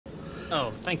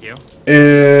Oh, thank you.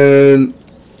 and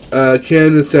a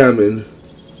can of salmon.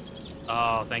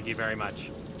 Oh, thank you very much.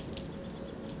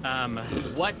 Um,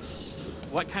 what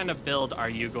what kind of build are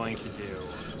you going to do?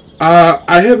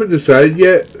 I haven't decided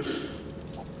yet.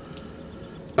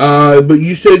 But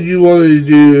you said you wanted to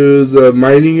do the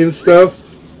mining and stuff.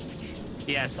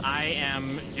 Yes, I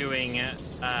am doing.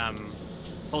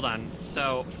 Hold on.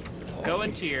 So, go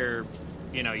into your,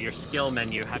 your skill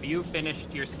menu. Have you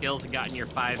finished your skills and gotten your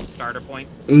 5 starter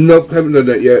points? Nope, haven't done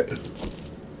that yet.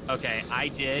 Okay, I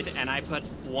did, and I put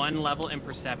 1 level in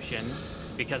perception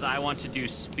because I want to do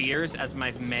spears as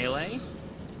my melee.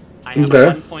 I have Okay.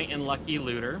 1 point in lucky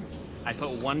looter. I put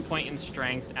 1 point in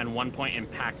strength and 1 point in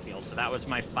pack heal. So that was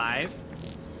my 5.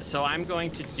 So I'm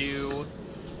going to do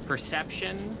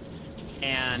perception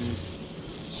and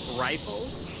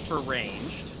rifles for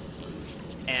ranged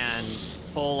and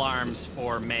pole arms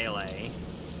for melee.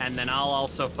 And then I'll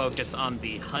also focus on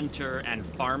the hunter and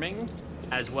farming,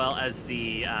 as well as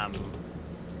the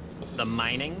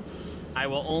mining. I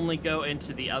will only go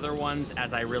into the other ones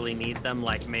as I really need them.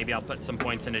 Like maybe I'll put some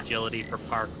points in agility for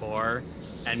parkour,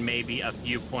 and maybe a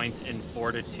few points in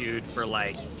fortitude for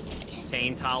like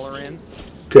pain tolerance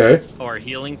Okay. or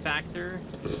healing factor.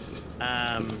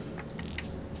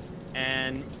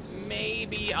 And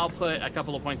maybe I'll put a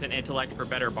couple of points in intellect for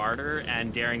better barter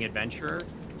and daring adventurer.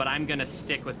 But I'm gonna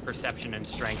stick with perception and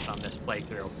strength on this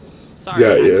playthrough. Sorry,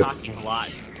 Yeah, I'm yeah. talking a lot.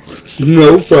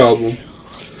 No problem.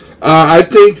 I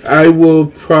think I will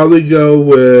probably go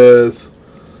with.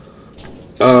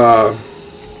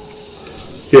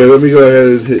 Here, let me go ahead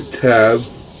and hit tab.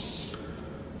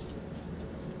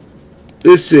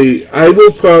 Let's see. I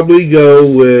will probably go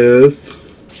with.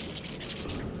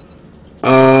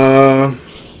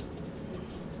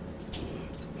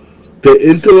 The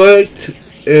intellect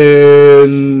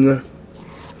and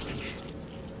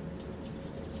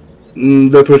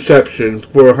the perception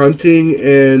for hunting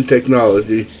and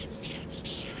technology.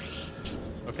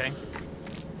 Okay.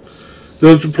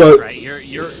 Those are That's right.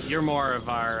 You're more of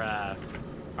our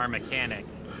mechanic.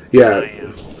 Yeah,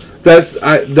 Than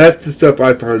I am. that's the stuff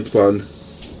I find fun.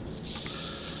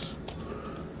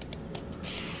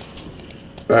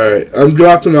 Alright, I'm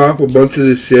dropping off a bunch of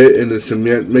this shit in the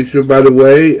cement mixer. By the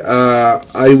way,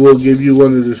 I will give you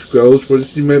one of the scrolls for the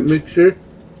cement mixer.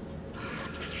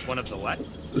 One of the what?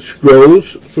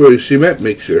 Scrolls for a cement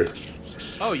mixer.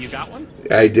 Oh, you got one?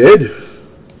 I did.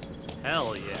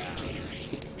 Hell yeah.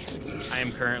 I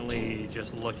am currently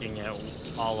just looking at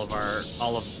all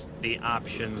of the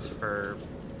options for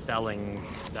selling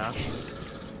stuff.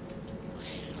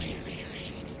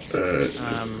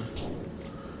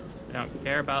 I don't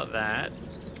care about that.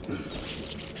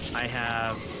 I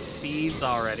have seeds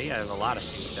already. I have a lot of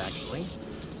seeds actually.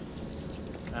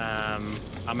 I'm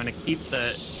gonna keep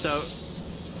so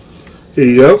Here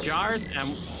you go. jars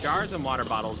and water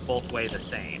bottles both weigh the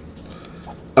same.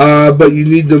 But you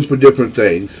need them for different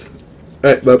things.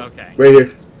 Alright, bub. Okay. Right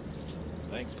here.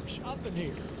 Thanks for shopping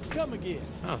here. Come again.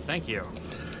 Oh, thank you.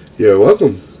 You're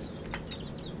welcome.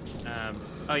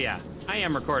 Oh yeah, I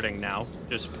am recording now,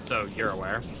 just so you're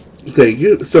aware. Thank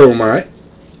you. So am I.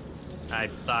 I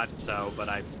thought so, but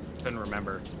I couldn't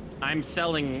remember. I'm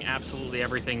selling absolutely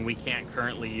everything we can't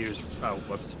currently use. Oh,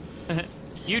 whoops.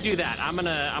 You do that. I'm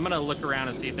gonna look around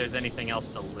and see if there's anything else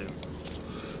to loot.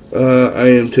 I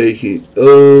am taking.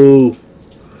 Oh,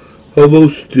 hobo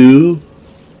stew.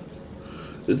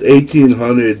 It's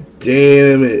 1800.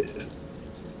 Damn it.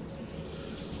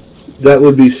 That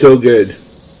would be so good.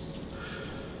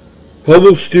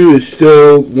 Hobo stew is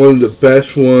still one of the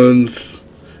best ones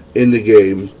in the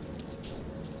game.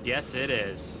 Yes, it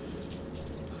is.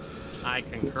 I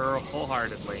concur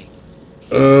wholeheartedly.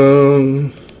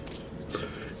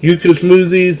 Yucca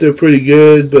smoothies, they're pretty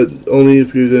good, but only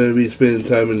if you're going to be spending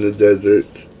time in the desert.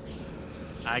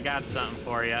 I got something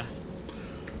for you.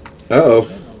 Uh-oh.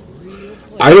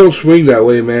 I don't swing that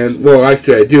way, man. Well,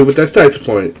 actually I do, but that's not the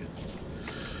point.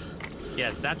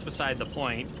 Yes, that's beside the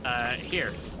point.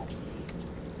 Here.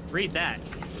 Read that.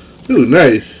 Ooh,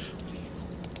 nice.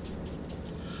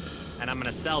 And I'm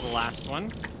gonna sell the last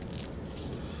one.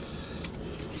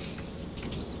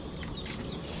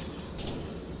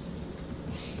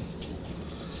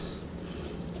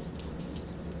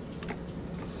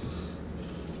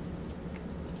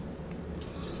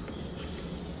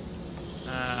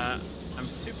 I'm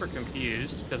super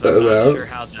confused because I'm not sure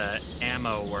how the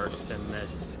ammo works in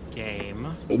this game.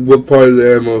 What part of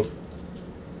the ammo?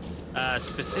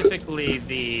 Specifically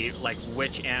the, like,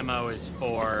 which ammo is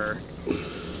for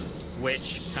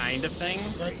which kind of thing.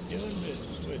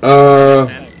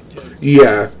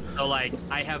 Yeah. So, like,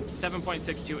 I have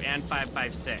 7.62 and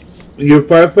 5.56. Your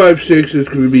 5.56 is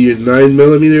going to be your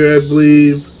 9mm, I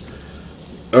believe.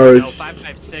 Or No,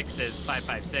 5.56 is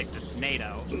 5.56. It's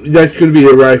NATO. That's going to be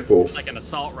a rifle. It's like an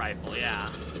assault rifle,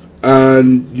 yeah.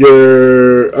 And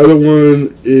your other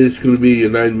one is going to be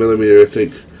your 9mm, I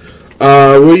think.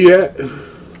 Where you at?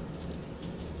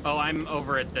 Oh, I'm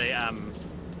over at the, I'm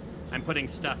putting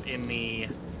stuff in the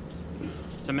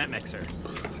cement mixer.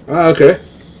 Okay.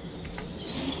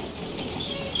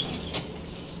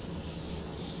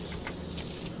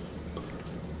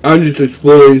 I'm just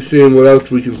exploring, seeing what else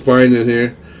we can find in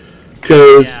here.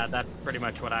 Cause yeah, that's pretty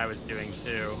much what I was doing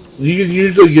too. You can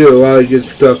usually get a lot of good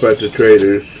stuff at the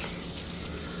traders.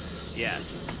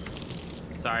 Yes.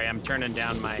 Sorry, I'm turning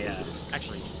down my,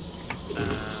 actually,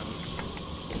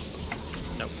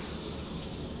 nope.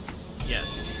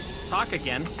 Yes. Talk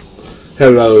again.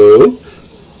 Hello.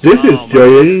 This is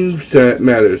James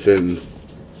Madison.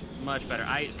 Much better.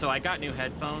 So I got new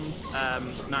headphones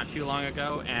not too long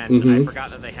ago, and I forgot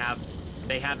that they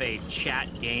have a chat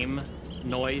game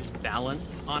noise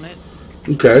balance on it.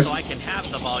 Okay. So I can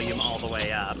have the volume all the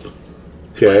way up.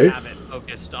 Okay. But have it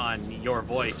focused on your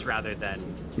voice rather than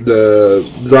the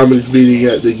zombies beating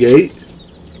at the gate.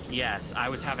 Yes, I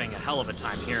was having a hell of a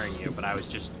time hearing you, but I was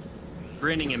just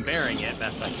grinning and bearing it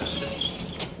best I could.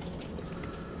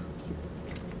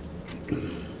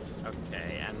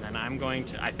 Okay, and then I'm going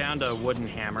to... I found a wooden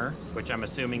hammer, which I'm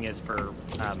assuming is for...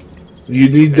 you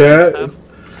need that? Stuff.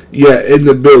 Yeah, in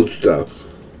the build stuff.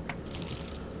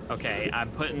 Okay,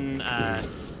 I'm putting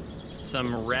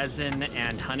some resin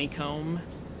and honeycomb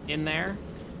in there.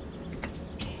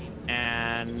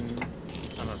 And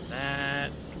some of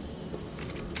that.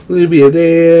 A little bit of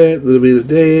that, a little bit of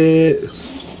that.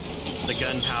 The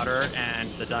gunpowder and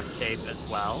the duct tape as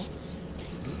well.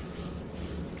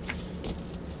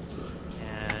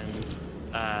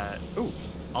 Ooh,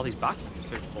 all these boxes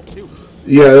are searchable too.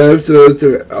 Yeah, that's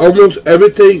almost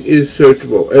everything is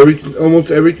searchable.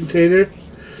 Almost every container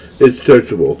is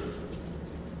searchable.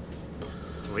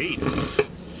 Sweet.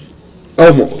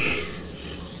 Almost.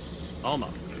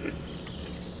 Almost.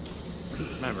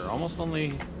 Remember, almost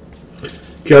only...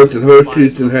 Counting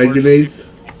horseshoes and hand grenades.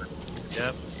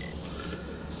 Yep.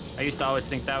 I used to always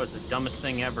think that was the dumbest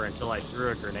thing ever until I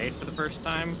threw a grenade for the first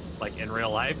time, like in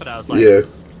real life, and I was like, yeah.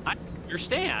 I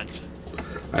understand.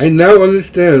 I now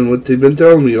understand what they've been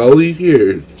telling me all these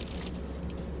years.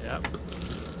 Yep.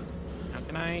 How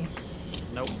can I?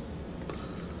 Nope.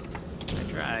 I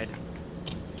tried.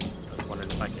 I was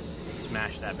wondering if I could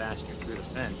smash that bastard through the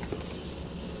fence.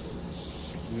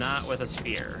 Not with a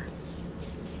spear.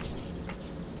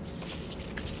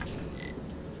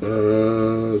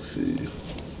 Let's see.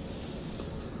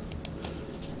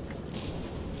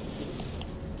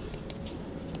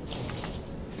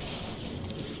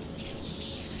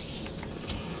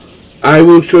 I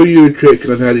will show you a trick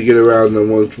on how to get around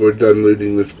them once we're done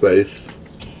looting this place.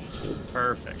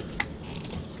 Perfect.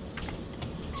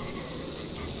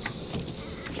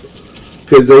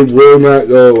 Because they will not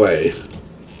go away.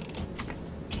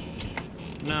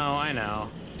 No, I know.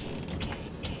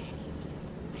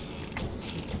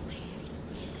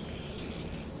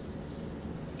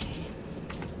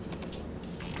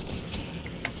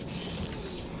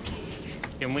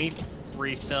 Can we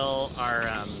refill our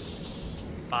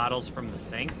bottles from the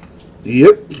sink?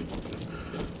 Yep.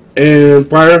 And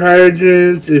fire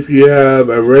hydrants if you have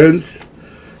a wrench.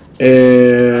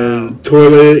 And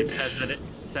toilet. It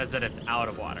says that it's out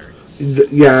of water.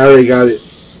 Yeah, I already got it.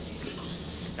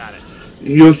 Got it.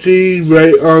 You'll see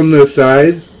right on the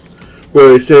side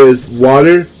where it says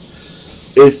water.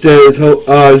 It says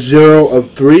 0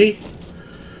 of 3.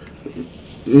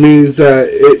 Means that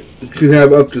it can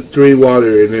have up to 3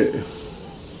 water in it.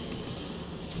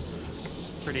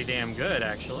 Pretty damn good,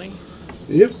 actually.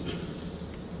 Yep.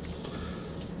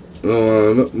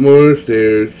 Up more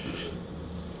stairs.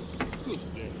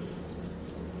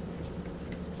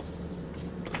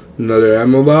 Another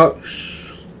ammo box.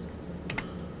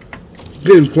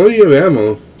 Getting plenty of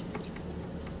ammo.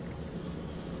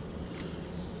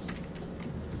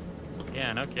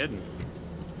 Yeah, no kidding.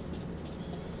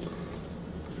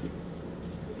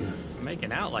 I'm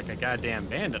making out like a goddamn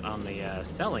bandit on the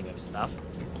selling of stuff.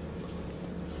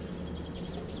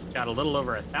 Got a little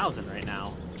over 1,000 right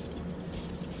now.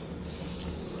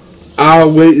 I'll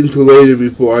wait until later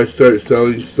before I start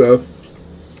selling stuff.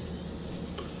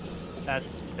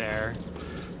 That's fair.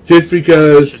 Just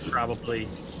because... You should probably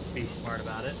be smart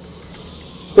about it.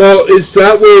 Well, it's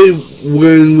that way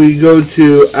when we go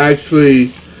to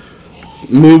actually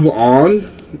move on,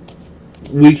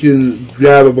 we can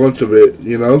grab a bunch of it,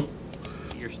 you know?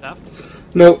 Your stuff?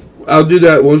 Nope. I'll do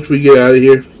that once we get out of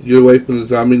here. Get away from the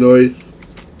zombie noise.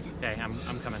 Okay, I'm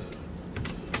coming.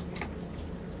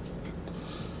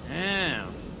 Yeah.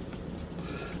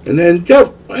 And then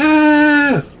jump.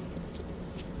 Ah!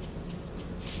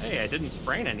 Hey, I didn't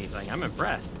sprain anything. I'm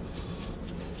impressed.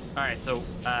 All right, so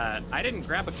I didn't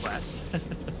grab a quest,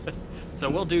 so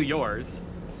we'll do yours.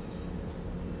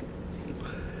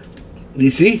 You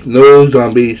see? No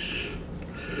zombies.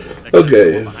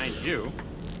 Okay. Behind you.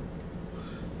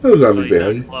 No zombies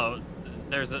behind you. Well,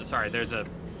 there's a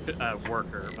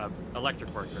worker,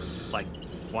 electric worker, like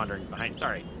wandering behind.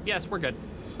 Sorry. Yes, we're good.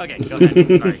 Okay, go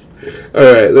ahead. Sorry.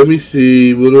 All right. Let me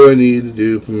see. What do I need to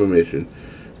do for my mission?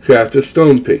 Craft a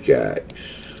stone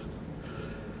pickaxe.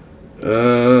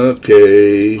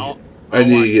 Okay. I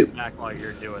need to get back while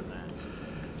you're doing that.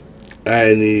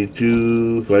 I need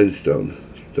to find stone.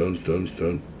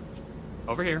 Stone.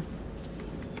 Over here.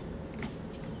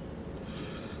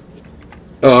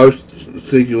 Oh, I was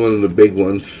thinking one of the big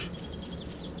ones.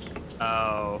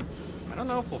 Oh, I don't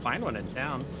know if we'll find one in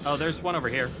town. Oh, there's one over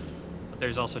here, but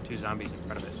there's also 2 zombies in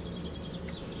front of it.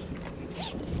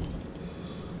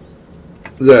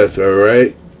 That's all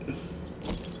right.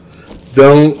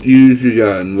 Don't use your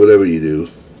gun, whatever you do.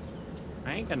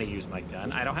 I ain't gonna use my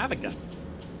gun. I don't have a gun.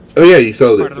 Oh yeah, you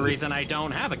sold it. Part of the reason I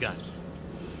don't have a gun.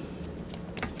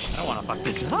 I don't want to fuck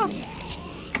this up.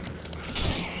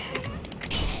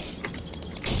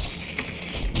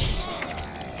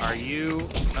 Are you?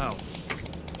 Oh,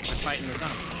 we're fighting the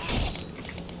zombie.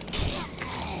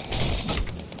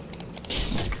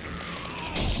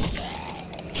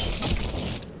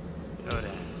 Go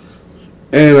down.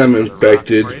 And I'm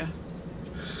infected.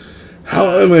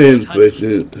 How am I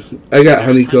infected? I got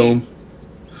honeycomb.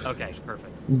 Okay,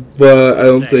 perfect. But I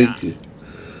don't think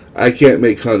I can't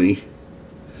make honey.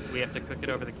 We have to cook it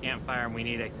over the campfire, and we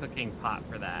need a cooking pot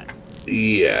for that.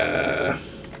 Yeah.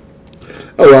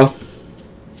 Oh well.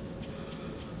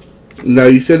 Now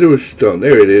you said there was stone.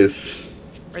 There it is.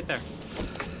 Right there.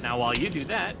 Now while you do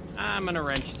that, I'm gonna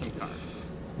wrench some cars.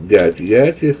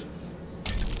 Gotcha.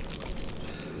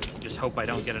 Just hope I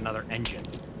don't get another engine.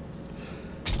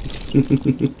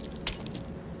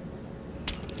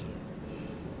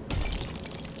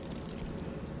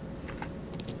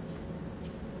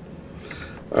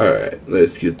 Alright,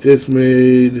 let's get this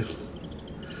made.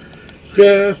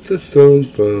 Craft the stone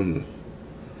fun.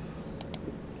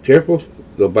 Careful,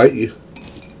 they'll bite you.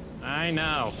 I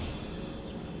know.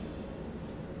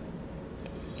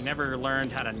 He never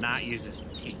learned how to not use his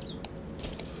teeth.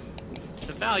 It's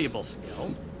a valuable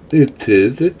skill. It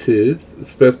is.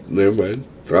 Never mind.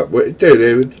 Stop right there,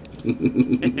 David.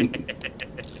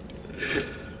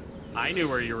 I knew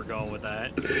where you were going with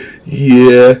that.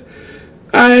 Yeah.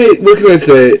 What can I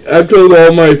say? I've told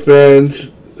all my fans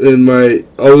and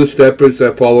all the steppers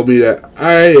that follow me that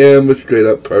I am a straight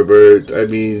up pervert. I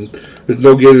mean, there's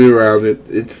no getting around it.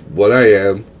 It's what I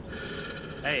am.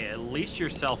 Hey, at least you're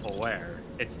self-aware.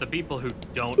 It's the people who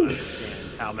don't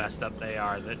understand how messed up they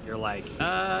are that you're like,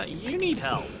 you need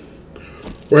help.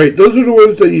 Right, those are the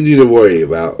ones that you need to worry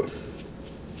about.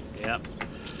 Yep.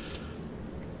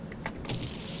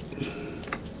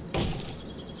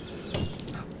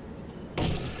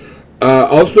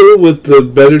 Also, with the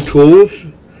better tools,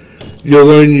 you'll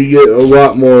learn you get a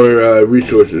lot more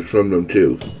resources from them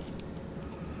too.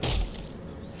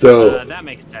 So that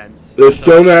makes sense. the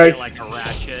stone axe, like a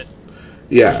ratchet.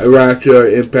 Yeah, a ratchet or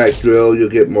impact drill, you'll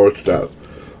get more stuff.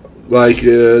 Like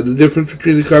the difference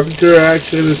between the carpenter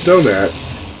axe and the stone axe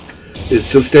is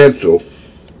substantial.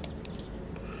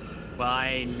 Well,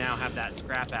 I now have that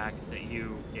scrap axe that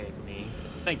you gave me.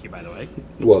 Thank you, by the way.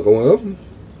 Welcome.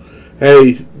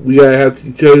 Hey, we gotta have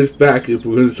each other's back if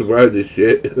we're gonna survive this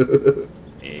shit.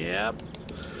 Yep.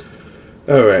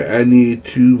 Alright, I need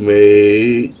to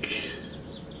make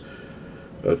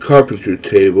a carpenter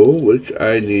table, which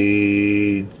I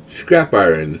need scrap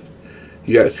iron.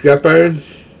 You got scrap iron?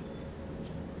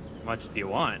 How much do you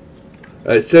want?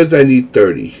 It says I need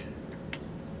 30.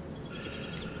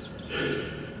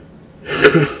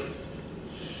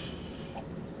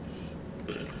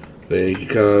 Thank you,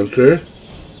 kind sir.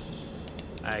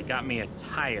 I got me a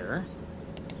tire.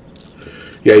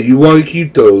 Yeah, you want to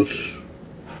keep those.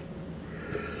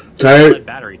 Tire.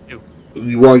 Battery too.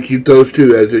 You want to keep those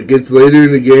too. As it gets later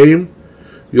in the game,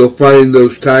 you'll find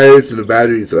those tires and the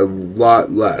batteries a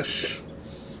lot less.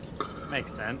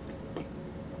 Makes sense.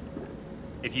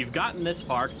 If you've gotten this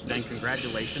far, then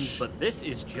congratulations, but this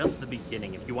is just the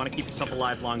beginning. If you want to keep yourself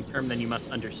alive long term, then you must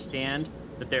understand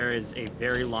that there is a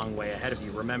very long way ahead of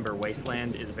you. Remember,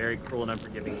 Wasteland is a very cruel and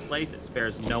unforgiving place. It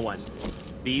spares no one.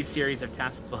 These series of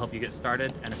tasks will help you get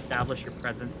started and establish your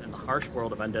presence in the harsh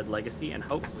world of Undead Legacy, and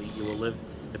hopefully you will live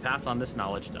to pass on this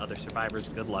knowledge to other survivors.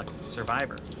 Good luck,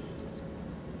 Survivor.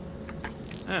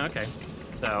 Oh, okay.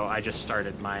 So I just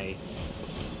started my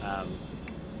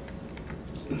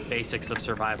Basics of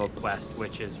Survival quest,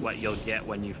 which is what you'll get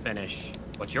when you finish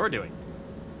what you're doing.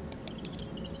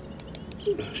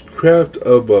 Craft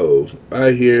a bow.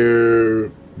 I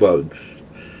hear bugs.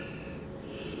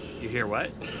 You hear what?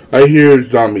 I hear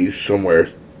zombies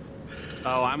somewhere.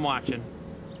 Oh, I'm watching.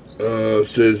 It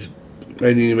says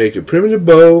I need to make a primitive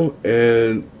bow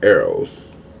and arrows.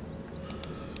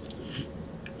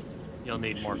 You'll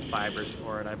need more fibers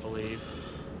for it, I believe.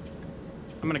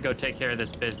 I'm gonna go take care of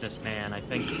this businessman. I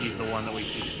think he's the one that we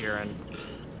keep hearing.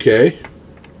 Okay.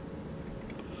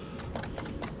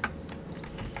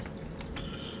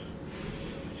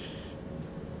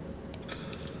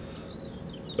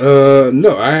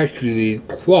 No, I actually need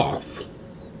cloth.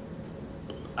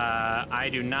 I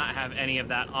do not have any of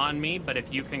that on me, but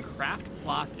if you can craft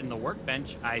cloth in the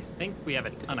workbench, I think we have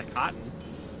a ton of cotton.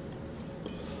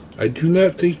 I do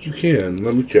not think you can.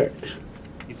 Let me check.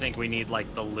 You think we need,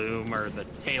 like, the loom or the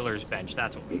tailor's bench?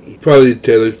 That's what we need. Probably the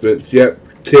tailor's bench.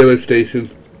 Yep, tailor station.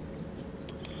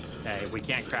 Okay, we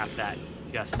can't craft that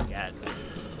just yet.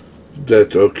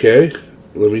 That's okay.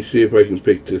 Let me see if I can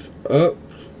pick this up.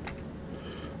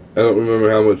 I don't remember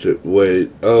how much it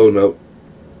weighed. Oh, no.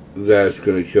 That's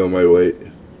going to kill my weight.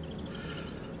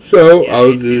 So, Yeah,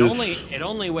 I'll just... It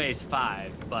only weighs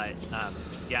 5, but,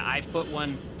 yeah, I put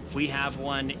one... We have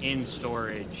one in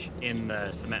storage in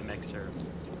the cement mixer.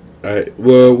 Alright,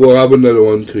 well, we'll have another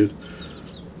one, too.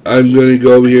 I'm going to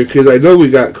go over here, because I know we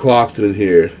got cloth in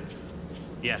here.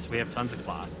 Yes, we have tons of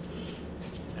cloth.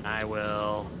 And I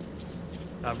will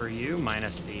cover you,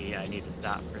 minus the... I need to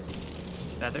stop for the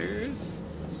feathers.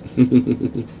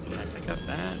 Can I pick up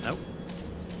that? Nope.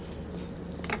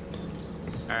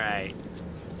 Alright.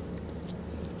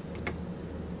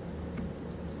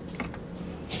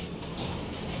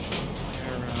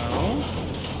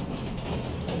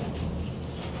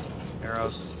 Arrow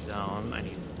stone. I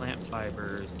need plant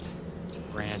fibers,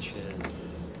 branches.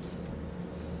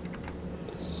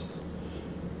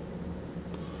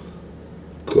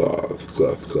 Cloth.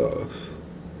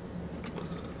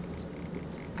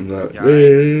 Not You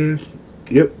there. Right?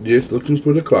 Yep, just looking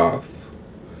for the cloth.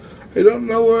 I don't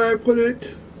know where I put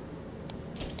it.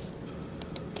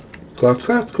 Cloth.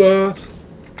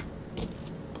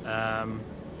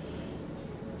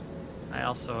 I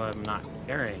also am not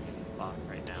carrying any cloth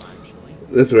right now, actually.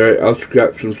 That's right, I'll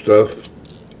scrap some stuff.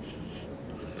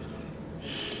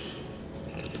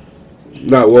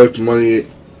 Not worth money.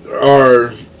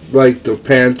 Or like the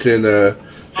pants and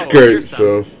skirt,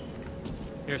 so.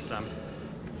 Here's some.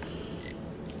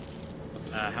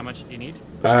 How much do you need?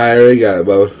 I already got it,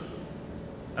 Bubba.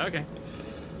 Okay.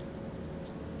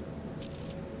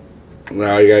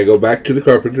 Now I gotta go back to the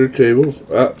carpenter table.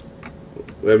 Oh,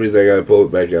 that means I gotta pull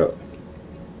it back out.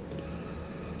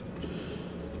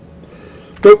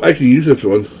 Nope, I can use this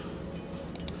one.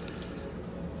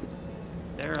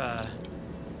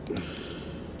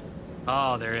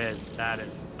 Oh, there is. That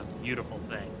is a beautiful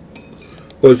thing.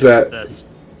 What's that? The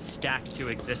stack to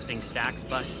existing stacks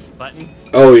button.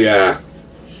 Oh, yeah.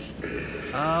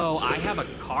 Oh, I have a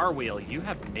car wheel. You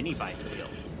have mini bike wheels.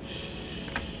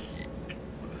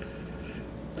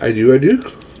 I do.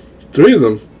 3 of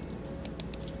them.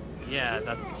 Yeah,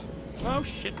 that's... Oh,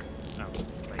 shit. No,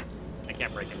 wait. I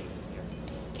can't break anything here.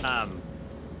 That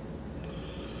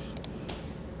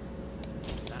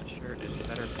shirt is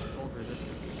better for cold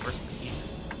resistance. Worse for heat.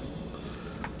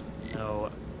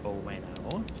 No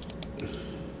bueno.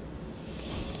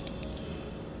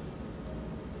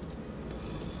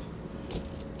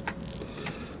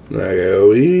 Now I go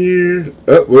over here.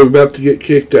 Oh, we're about to get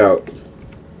kicked out.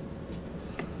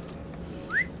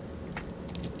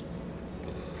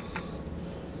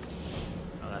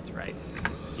 Oh, that's right.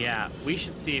 Yeah, we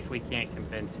should see if we can't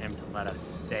convince him to let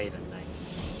us stay the night.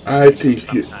 I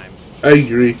think you, Sometimes. I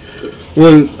agree.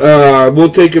 We'll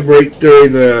take a break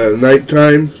during the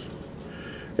nighttime,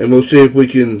 and we'll see if we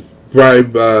can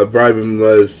bribe him to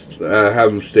let us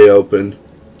have him stay open.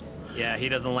 Yeah, he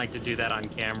doesn't like to do that on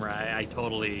camera. I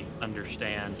totally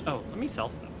understand. Oh, let me sell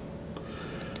stuff.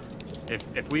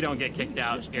 If we don't get kicked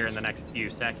out here in the next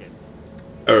few seconds.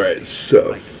 All right,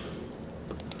 so.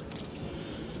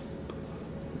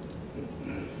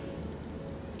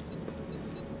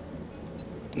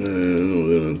 And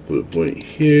we're going to put a point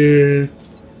here.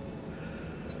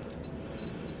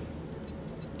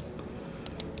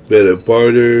 Better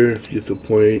barter, get the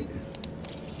point.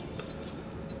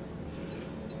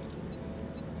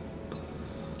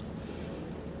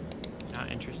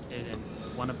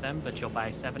 one of them, but you'll buy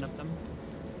 7 of them.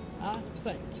 I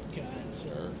thank you, kind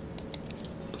sir.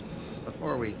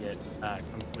 Before we get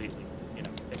completely,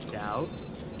 picked out.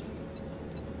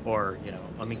 Or,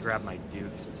 let me grab my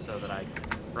dukes so that I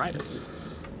can ride it.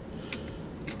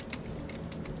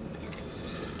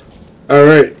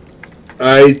 Alright.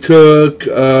 I took,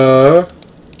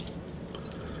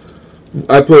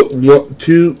 I put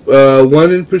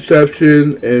one in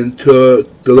perception and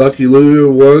took the lucky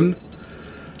looter 1.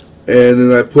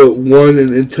 And then I put 1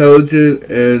 in intelligent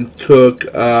and took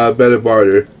better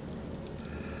barter.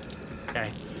 Okay.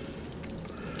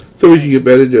 So we can get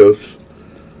better deals.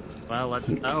 Well, let's.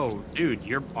 Oh, dude,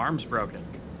 your arm's broken.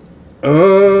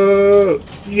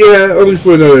 Yeah, only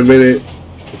for another minute.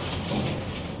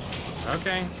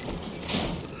 Okay.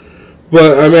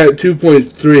 But I'm at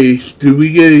 2.3. Did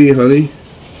we get any honey?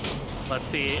 Let's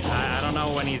see. I don't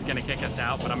know when he's gonna kick us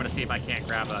out, but I'm gonna see if I can't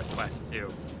grab a quest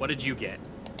too. What did you get?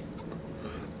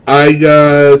 I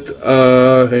got,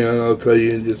 hang on, I'll tell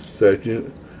you in just a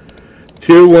second.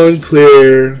 Tier 1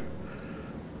 clear,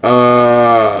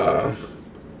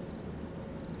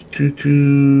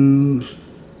 2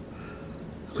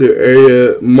 clear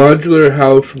area, modular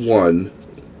house 1.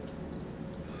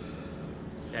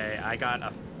 Okay, I got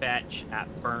a fetch at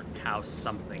burnt house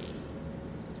something.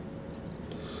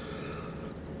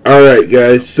 Alright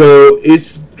guys, so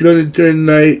it's gonna turn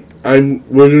night.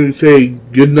 We're gonna say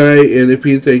good night, and if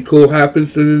anything cool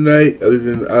happens during the night, other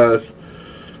than us,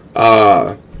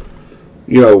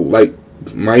 like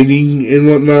mining and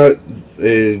whatnot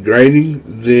and grinding,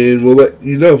 then we'll let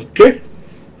you know. Okay.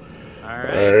 All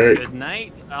right. Good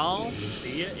night. I'll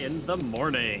see you in the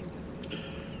morning.